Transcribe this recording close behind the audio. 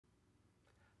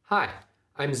Hi,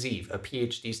 I'm Zeev, a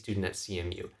PhD student at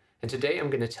CMU, and today I'm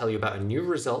going to tell you about a new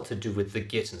result to do with the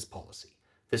Gittins policy.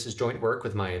 This is joint work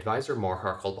with my advisor, Mar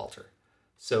Harkelbalter.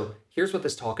 So here's what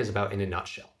this talk is about in a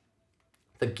nutshell.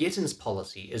 The Gittins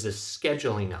policy is a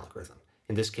scheduling algorithm,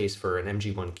 in this case for an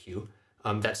MG1 queue,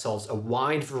 that solves a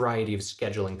wide variety of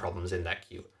scheduling problems in that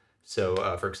queue. So,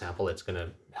 for example, it's going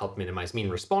to help minimize mean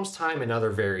response time and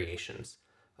other variations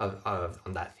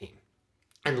on that theme.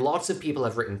 And lots of people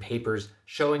have written papers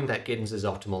showing that Gittins is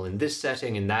optimal in this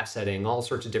setting, in that setting, all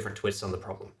sorts of different twists on the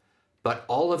problem. But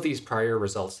all of these prior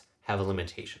results have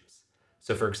limitations.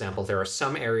 So for example, there are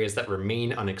some areas that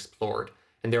remain unexplored,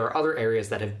 and there are other areas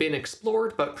that have been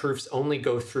explored, but proofs only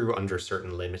go through under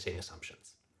certain limiting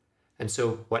assumptions. And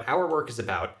so what our work is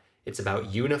about, it's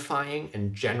about unifying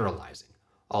and generalizing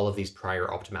all of these prior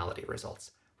optimality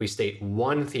results. We state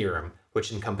one theorem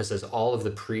which encompasses all of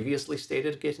the previously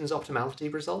stated Gittins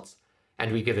optimality results, and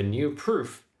we give a new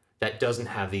proof that doesn't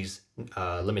have these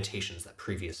limitations that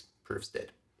previous proofs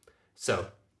did. So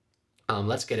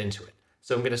let's get into it.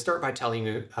 So I'm going to start by telling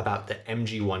you about the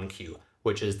MG1 queue,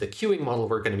 which is the queuing model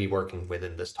we're going to be working with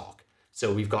in this talk.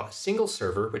 So we've got a single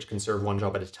server, which can serve one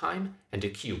job at a time, and a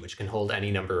queue, which can hold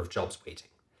any number of jobs waiting.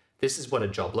 This is what a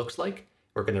job looks like.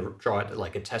 We're going to draw it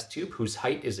like a test tube whose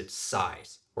height is its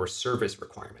size, or service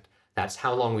requirement. That's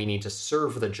how long we need to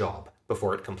serve the job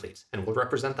before it completes, and we'll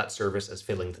represent that service as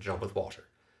filling the job with water.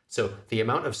 So the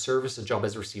amount of service a job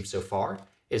has received so far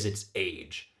is its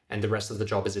age, and the rest of the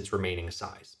job is its remaining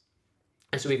size.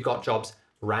 And so we've got jobs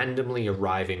randomly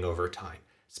arriving over time.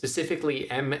 Specifically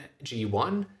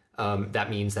MG1, that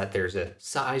means that there's a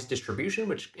size distribution,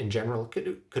 which in general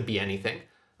could be anything.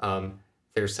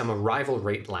 There's some arrival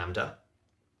rate lambda,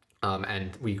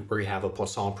 and we have a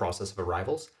Poisson process of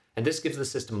arrivals. And this gives the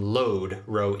system load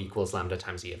rho equals lambda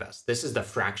times E of S. This is the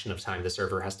fraction of time the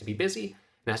server has to be busy,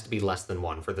 and has to be less than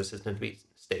 1 for the system to be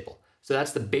stable. So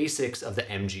that's the basics of the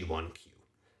MG1 queue.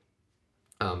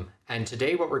 And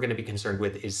today what we're going to be concerned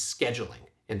with is scheduling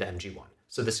in the MG1.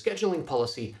 So the scheduling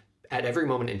policy at every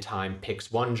moment in time picks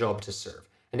one job to serve,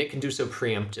 and it can do so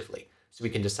preemptively. So we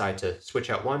can decide to switch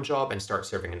out one job and start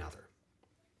serving another.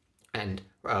 And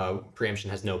preemption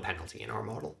has no penalty in our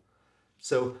model.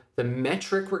 So the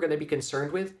metric we're going to be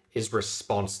concerned with is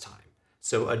response time.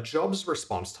 So a job's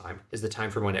response time is the time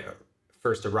from when it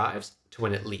first arrives to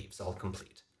when it leaves, all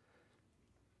complete.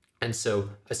 And so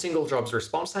a single job's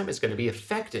response time is going to be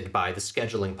affected by the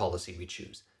scheduling policy we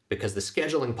choose, because the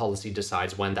scheduling policy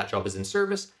decides when that job is in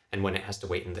service and when it has to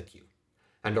wait in the queue.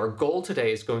 And our goal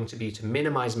today is going to be to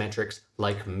minimize metrics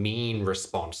like mean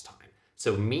response time.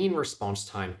 So mean response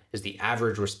time is the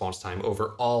average response time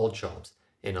over all jobs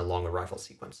in a long arrival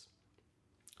sequence.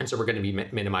 And so we're going to be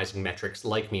minimizing metrics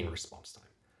like mean response time.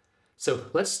 So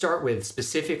let's start with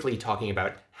specifically talking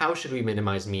about how should we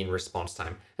minimize mean response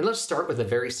time. And let's start with a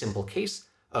very simple case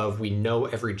of we know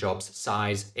every job's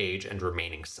size, age, and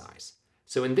remaining size.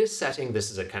 So in this setting, this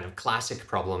is a kind of classic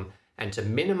problem. And to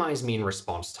minimize mean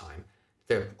response time,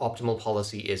 the optimal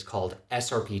policy is called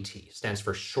SRPT, stands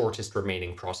for shortest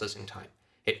remaining processing time.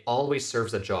 It always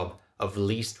serves a job of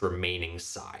least remaining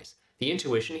size. The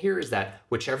intuition here is that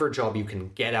whichever job you can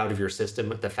get out of your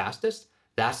system the fastest,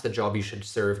 that's the job you should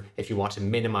serve if you want to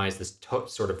minimize this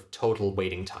sort of total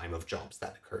waiting time of jobs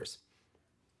that occurs.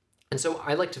 And so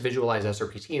I like to visualize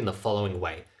SRPT in the following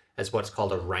way, as what's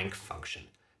called a rank function.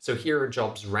 So here a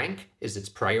job's rank is its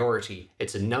priority.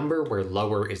 It's a number where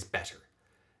lower is better.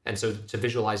 And so to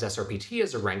visualize SRPT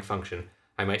as a rank function,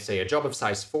 I might say a job of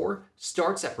size 4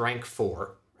 starts at rank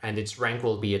 4, and its rank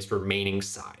will be its remaining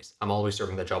size. I'm always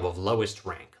serving the job of lowest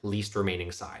rank, least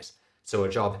remaining size. So a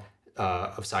job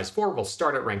of size 4 will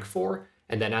start at rank 4,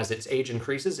 and then as its age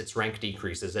increases, its rank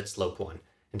decreases at slope 1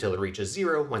 until it reaches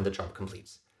 0 when the job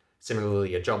completes.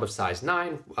 Similarly, a job of size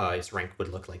 9, its rank would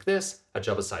look like this. A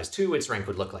job of size 2, its rank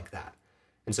would look like that.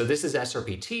 And so this is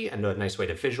SRPT, and a nice way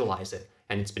to visualize it.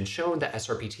 And it's been shown that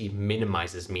SRPT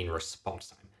minimizes mean response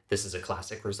time. This is a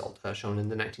classic result shown in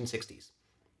the 1960s.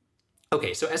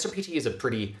 Okay, so SRPT is a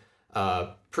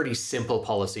pretty simple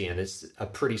policy, and it's a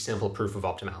pretty simple proof of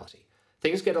optimality.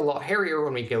 Things get a lot hairier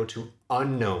when we go to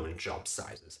unknown job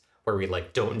sizes, where we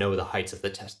don't know the heights of the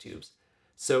test tubes.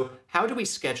 So how do we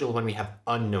schedule when we have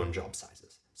unknown job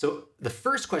sizes? So the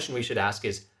first question we should ask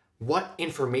is, what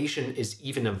information is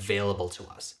even available to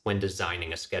us when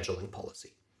designing a scheduling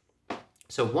policy?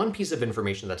 So one piece of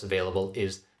information that's available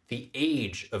is the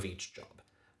age of each job.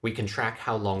 We can track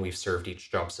how long we've served each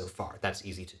job so far. That's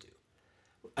easy to do.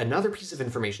 Another piece of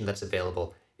information that's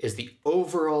available is the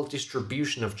overall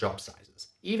distribution of job sizes.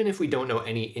 Even if we don't know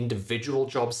any individual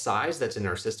job size that's in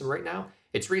our system right now,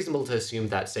 it's reasonable to assume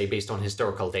that, say, based on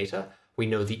historical data, we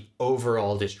know the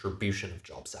overall distribution of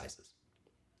job sizes.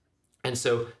 And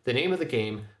so the name of the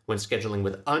game when scheduling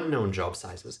with unknown job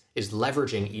sizes is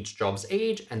leveraging each job's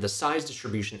age and the size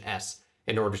distribution S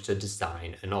in order to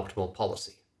design an optimal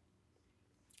policy.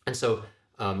 And so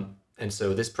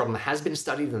this problem has been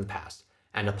studied in the past,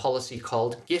 and a policy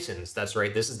called Gittins, that's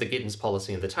right, this is the Gittins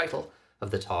policy in the title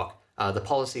of the talk. The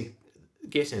policy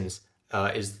Gittins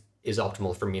is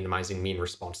optimal for minimizing mean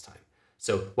response time.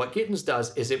 So what Gittins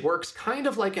does is it works kind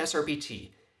of like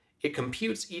SRPT. It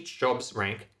computes each job's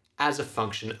rank as a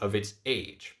function of its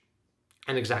age.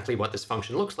 And exactly what this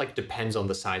function looks like depends on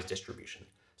the size distribution.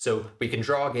 So we can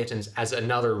draw Gittins as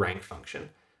another rank function.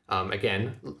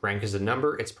 Again, rank is a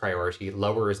number, its priority,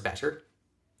 lower is better.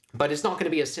 But it's not going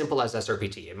to be as simple as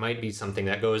SRPT. It might be something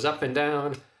that goes up and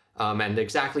down, and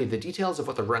exactly the details of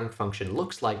what the rank function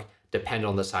looks like depend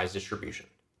on the size distribution.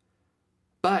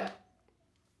 But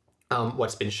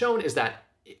what's been shown is that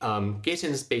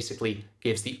Gittins basically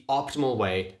gives the optimal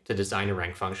way to design a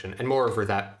rank function, and moreover,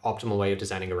 that optimal way of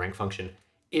designing a rank function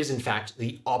is in fact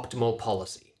the optimal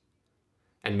policy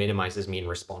and minimizes mean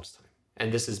response time.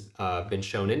 And this has been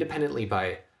shown independently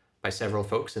by several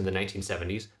folks in the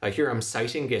 1970s. Here I'm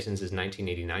citing Gittins'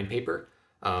 1989 paper,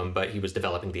 but he was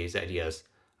developing these ideas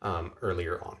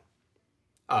earlier on.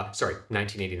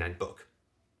 1989 book.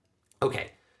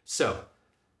 Okay, so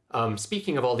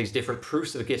speaking of all these different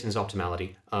proofs of Gittins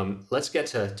optimality, let's get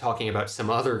to talking about some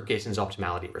other Gittins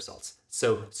optimality results.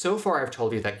 So far I've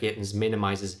told you that Gittins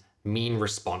minimizes mean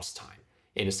response time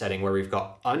in a setting where we've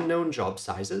got unknown job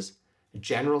sizes,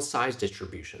 general size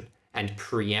distribution, and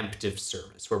preemptive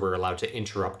service, where we're allowed to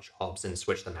interrupt jobs and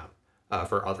switch them out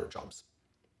for other jobs.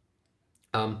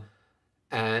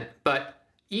 But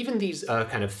even these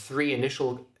kind of three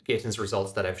initial Gittins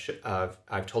results that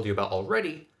I've told you about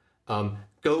already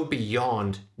go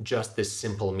beyond just this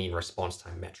simple mean response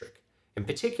time metric. In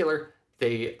particular,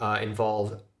 they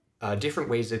involve different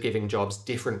ways of giving jobs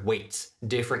different weights,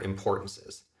 different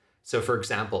importances. So for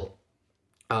example,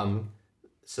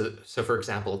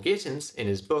 Gittins, in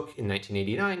his book in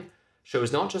 1989,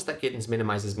 shows not just that Gittins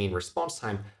minimizes mean response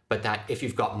time, but that if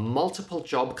you've got multiple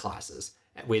job classes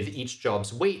with each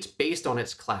job's weight based on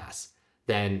its class,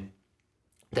 then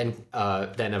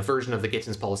a version of the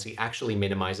Gittins policy actually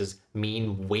minimizes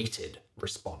mean weighted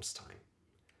response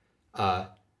time.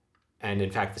 And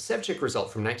in fact, the Sevcik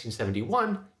result from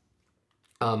 1971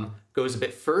 goes a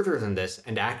bit further than this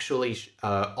and actually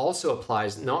also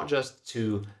applies not just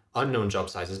to unknown job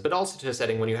sizes, but also to a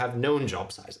setting when you have known job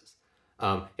sizes,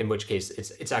 in which case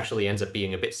it's actually ends up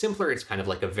being a bit simpler. It's kind of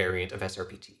like a variant of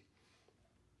SRPT.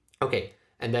 Okay,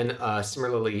 and then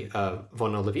similarly,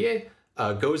 von Olivier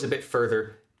goes a bit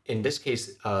further, in this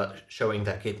case showing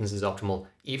that Gittins is optimal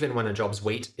even when a job's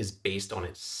weight is based on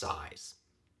its size.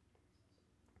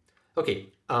 Okay,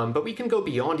 but we can go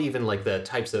beyond even like the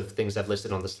types of things I've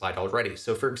listed on the slide already.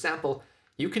 So for example,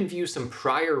 you can view some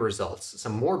prior results,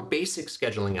 some more basic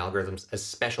scheduling algorithms as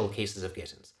special cases of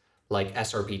Gittins, like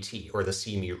SRPT or the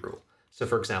CMU rule. So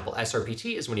for example,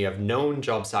 SRPT is when you have known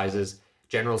job sizes,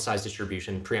 general size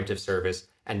distribution, preemptive service,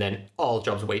 and then all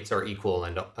jobs weights are equal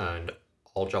and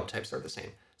all job types are the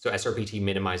same. So SRPT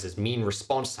minimizes mean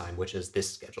response time, which is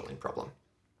this scheduling problem.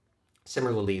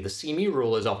 Similarly, the CMU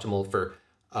rule is optimal for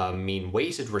mean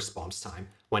weighted response time,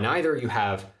 when either you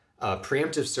have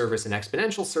preemptive service and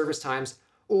exponential service times,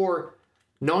 or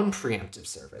non-preemptive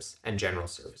service and general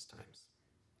service times.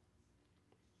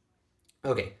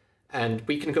 Okay, and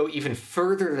we can go even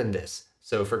further than this.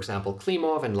 So for example,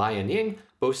 Klimov and Lai and Ying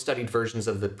both studied versions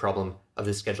of the problem, of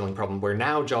this scheduling problem, where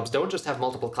now jobs don't just have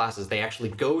multiple classes, they actually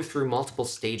go through multiple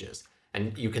stages.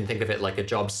 And you can think of it like a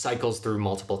job cycles through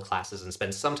multiple classes and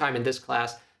spends some time in this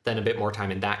class, then a bit more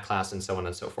time in that class, and so on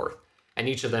and so forth. And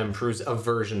each of them proves a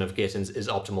version of Gittins is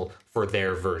optimal for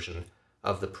their version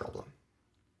of the problem.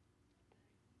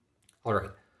 All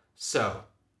right, so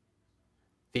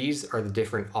these are the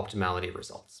different optimality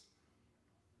results.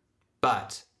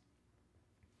 But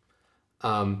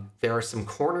there are some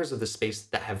corners of the space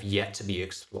that have yet to be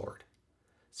explored.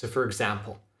 So for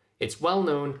example, it's well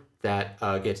known that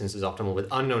Gittins is optimal with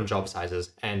unknown job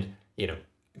sizes, and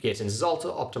Gittins is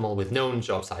also optimal with known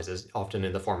job sizes, often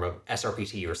in the form of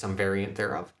SRPT or some variant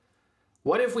thereof.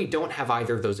 What if we don't have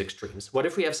either of those extremes? What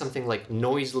if we have something like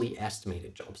noisily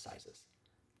estimated job sizes?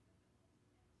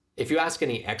 If you ask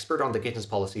any expert on the Gittins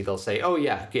policy, they'll say, oh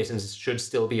yeah, Gittins should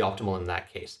still be optimal in that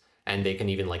case. And they can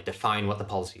even define what the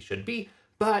policy should be,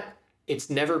 but it's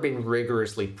never been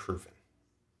rigorously proven.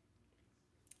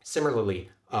 Similarly,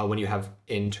 when you have,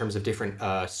 in terms of different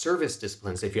service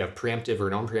disciplines, if you have preemptive or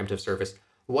non-preemptive service,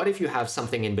 what if you have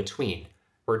something in between,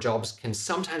 where jobs can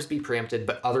sometimes be preempted,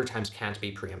 but other times can't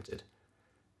be preempted.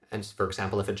 And for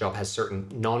example, if a job has certain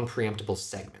non-preemptible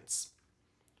segments,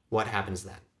 what happens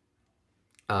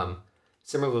then?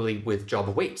 Similarly, with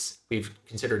job weights, we've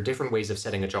considered different ways of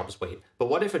setting a job's weight. But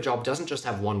what if a job doesn't just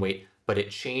have one weight, but it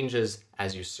changes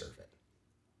as you serve it?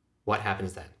 What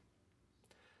happens then?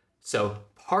 So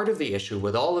part of the issue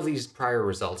with all of these prior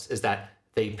results is that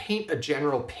they paint a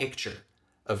general picture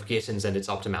of Gittins and its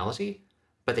optimality,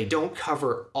 but they don't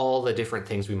cover all the different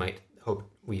things we might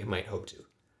hope to.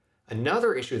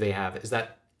 Another issue they have is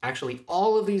that actually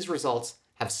all of these results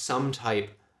have some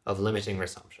type of limiting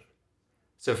assumption.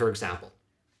 So for example,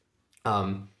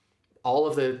 all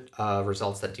of the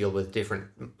results that deal with different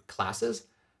classes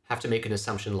have to make an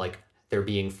assumption like there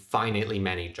being finitely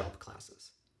many job classes.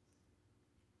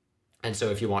 And so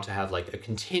if you want to have like a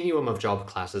continuum of job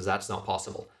classes, that's not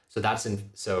possible. So that's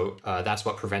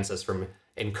what prevents us from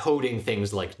encoding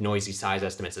things like noisy size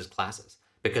estimates as classes,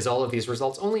 because all of these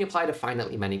results only apply to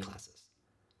finitely many classes.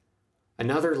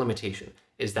 Another limitation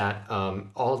is that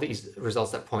all of these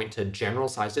results that point to general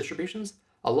size distributions,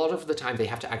 a lot of the time they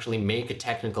have to actually make a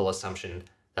technical assumption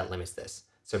that limits this.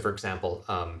 So for example,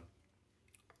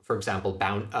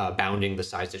 bounding the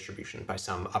size distribution by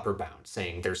some upper bound,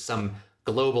 saying there's some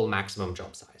global maximum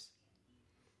job size.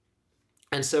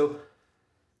 And so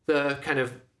the kind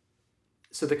of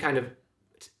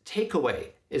takeaway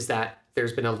is that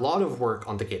there's been a lot of work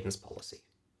on the Gittins policy.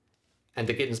 And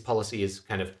the Gittins policy is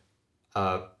kind of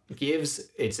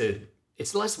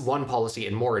it's less one policy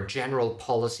and more a general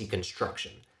policy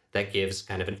construction that gives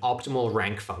kind of an optimal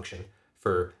rank function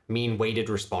for mean weighted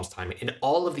response time in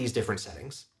all of these different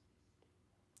settings.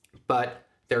 But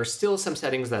there are still some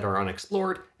settings that are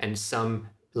unexplored and some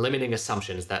limiting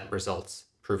assumptions that results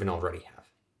proven already have.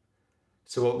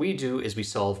 So what we do is we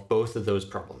solve both of those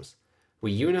problems.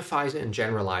 We unify and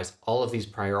generalize all of these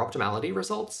prior optimality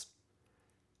results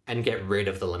and get rid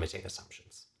of the limiting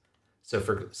assumptions.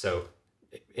 So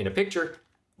in a picture,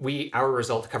 our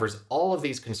result covers all of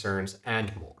these concerns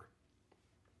and more.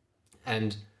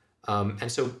 And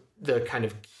so the kind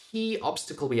of key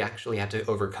obstacle we actually had to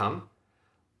overcome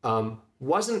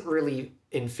wasn't really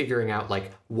in figuring out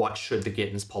like what should the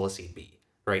Gittins policy be,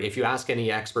 right? If you ask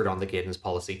any expert on the Gittins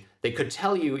policy, they could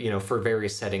tell you, for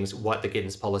various settings what the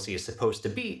Gittins policy is supposed to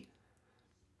be.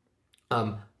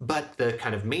 But the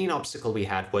kind of main obstacle we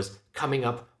had was coming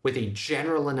up with a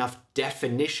general enough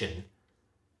definition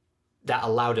that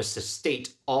allowed us to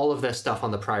state all of the stuff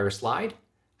on the prior slide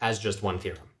as just one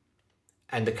theorem.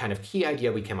 And the kind of key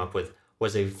idea we came up with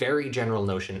was a very general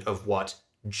notion of what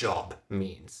job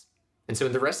means. And so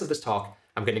in the rest of this talk,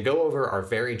 I'm going to go over our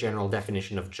very general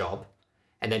definition of job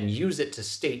and then use it to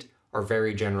state our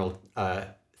very general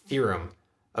theorem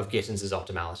of Gittins'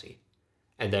 optimality.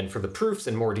 And then for the proofs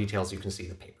and more details, you can see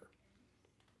the paper.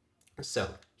 So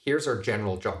here's our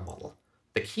general job model.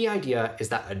 The key idea is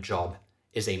that a job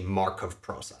is a Markov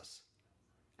process.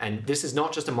 And this is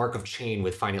not just a Markov chain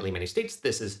with finitely many states.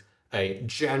 This is a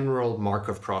general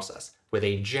Markov process with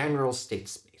a general state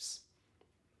space.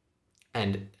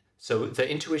 And so the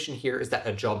intuition here is that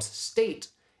a job's state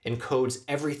encodes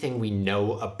everything we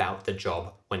know about the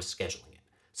job when scheduling it.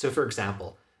 So for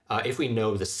example, if we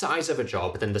know the size of a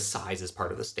job, then the size is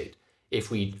part of the state.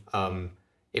 If we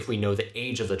know the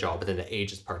age of the job, then the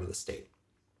age is part of the state.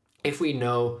 If we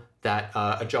know that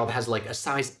a job has like a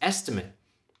size estimate,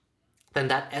 then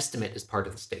that estimate is part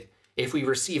of the state. If we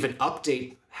receive an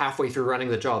update halfway through running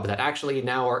the job that actually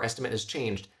now our estimate has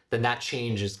changed, then that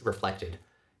change is reflected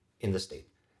in the state.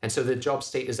 And so the job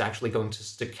state is actually going to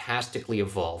stochastically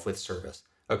evolve with service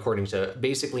according to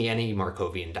basically any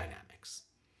Markovian dynamics.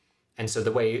 And so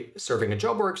the way serving a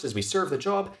job works is we serve the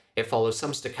job, it follows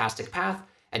some stochastic path,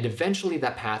 and eventually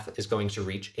that path is going to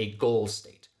reach a goal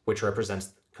state, which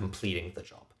represents completing the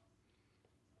job.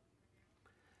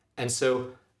 And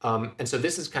so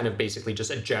this is kind of basically just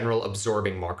a general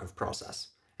absorbing Markov process.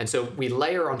 And so we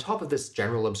layer on top of this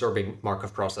general absorbing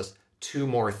Markov process two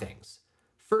more things.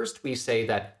 First, we say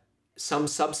that some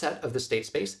subset of the state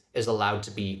space is allowed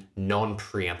to be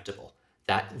non-preemptible.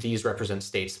 That these represent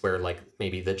states where like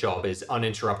maybe the job is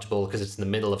uninterruptible because it's in the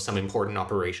middle of some important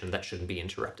operation that shouldn't be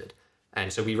interrupted.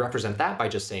 And so we represent that by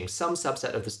just saying some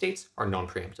subset of the states are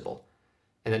non-preemptible.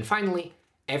 And then finally,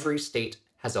 every state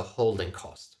has a holding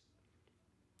cost.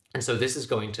 And so this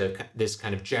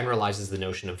kind of generalizes the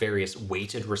notion of various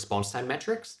weighted response time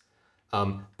metrics,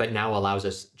 but now allows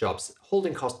us jobs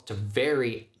holding cost to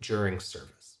vary during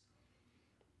service.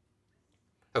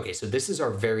 Okay, so this is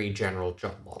our very general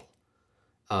job model.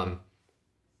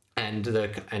 And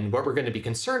what we're going to be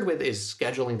concerned with is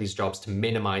scheduling these jobs to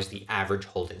minimize the average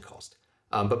holding cost.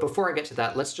 But before I get to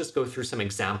that, let's just go through some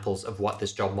examples of what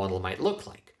this job model might look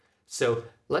like. So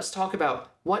let's talk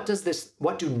about what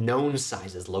do known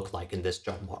sizes look like in this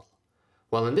job model?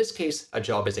 Well, in this case,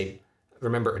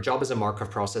 remember, a job is a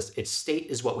Markov process. Its state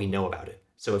is what we know about it.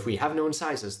 So if we have known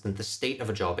sizes, then the state of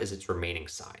a job is its remaining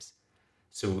size.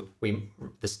 So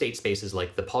the state space is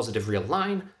like the positive real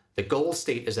line. The goal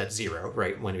state is at 0,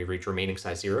 right? When we reach remaining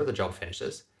size 0, the job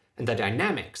finishes. And the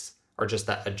dynamics are just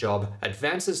that a job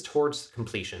advances towards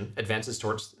completion, advances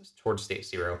towards state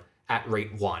 0 at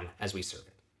rate 1 as we serve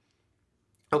it.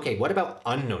 Okay, what about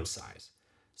unknown size?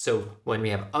 So when we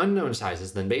have unknown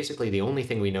sizes, then basically the only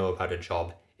thing we know about a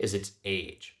job is its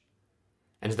age.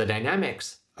 And the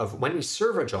dynamics of when we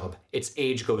serve a job, its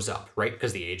age goes up, right?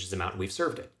 Because the age is the amount we've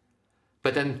served it.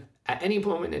 But then at any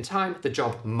moment in time, the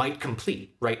job might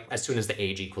complete, right? As soon as the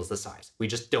age equals the size. We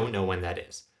just don't know when that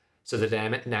is. So the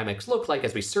dynamics look like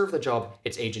as we serve the job,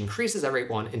 its age increases at rate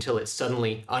 1 until it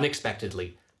suddenly,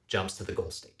 unexpectedly, jumps to the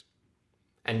goal state.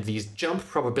 And these jump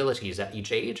probabilities at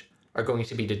each age are going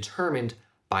to be determined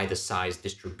by the size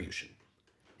distribution.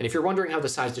 And if you're wondering how the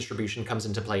size distribution comes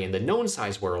into play in the known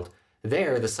size world,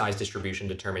 there the size distribution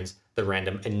determines the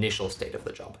random initial state of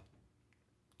the job.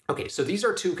 Okay, so these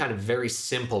are two kind of very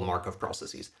simple Markov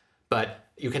processes, but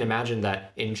you can imagine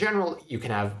that in general, you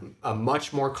can have a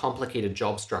much more complicated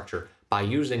job structure by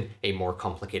using a more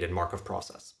complicated Markov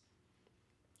process.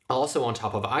 Also, on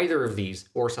top of either of these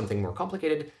or something more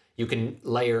complicated, you can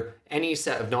layer any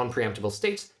set of non-preemptible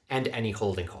states and any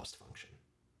holding cost function.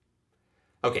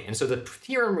 Okay, and so the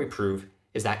theorem we prove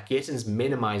is that Gittins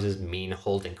minimizes mean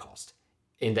holding cost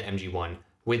in the MG1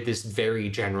 with this very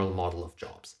general model of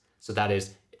jobs. So that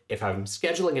is, if I'm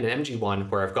scheduling in an MG1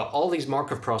 where I've got all these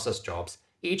Markov process jobs,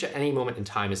 each at any moment in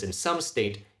time is in some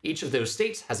state, each of those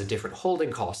states has a different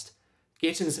holding cost,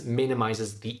 Gittins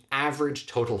minimizes the average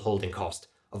total holding cost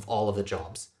of all of the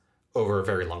jobs over a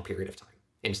very long period of time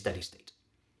in steady state.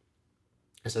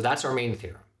 And so that's our main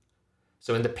theorem.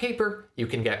 So in the paper, you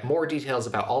can get more details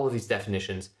about all of these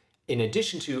definitions in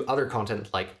addition to other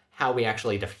content like how we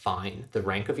actually define the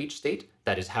rank of each state,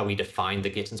 that is how we define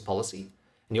the Gittins policy.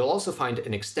 And you'll also find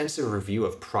an extensive review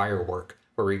of prior work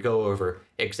where we go over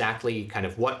exactly kind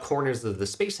of what corners of the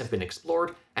space have been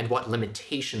explored and what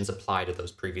limitations apply to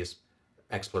those previous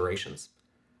explorations.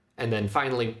 And then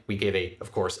finally, we give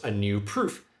of course, a new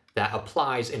proof that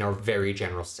applies in our very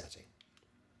general setting.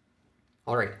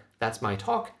 All right, that's my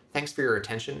talk. Thanks for your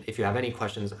attention. If you have any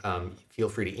questions, feel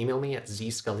free to email me at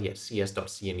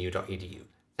zscully@cs.cmu.edu.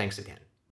 Thanks again.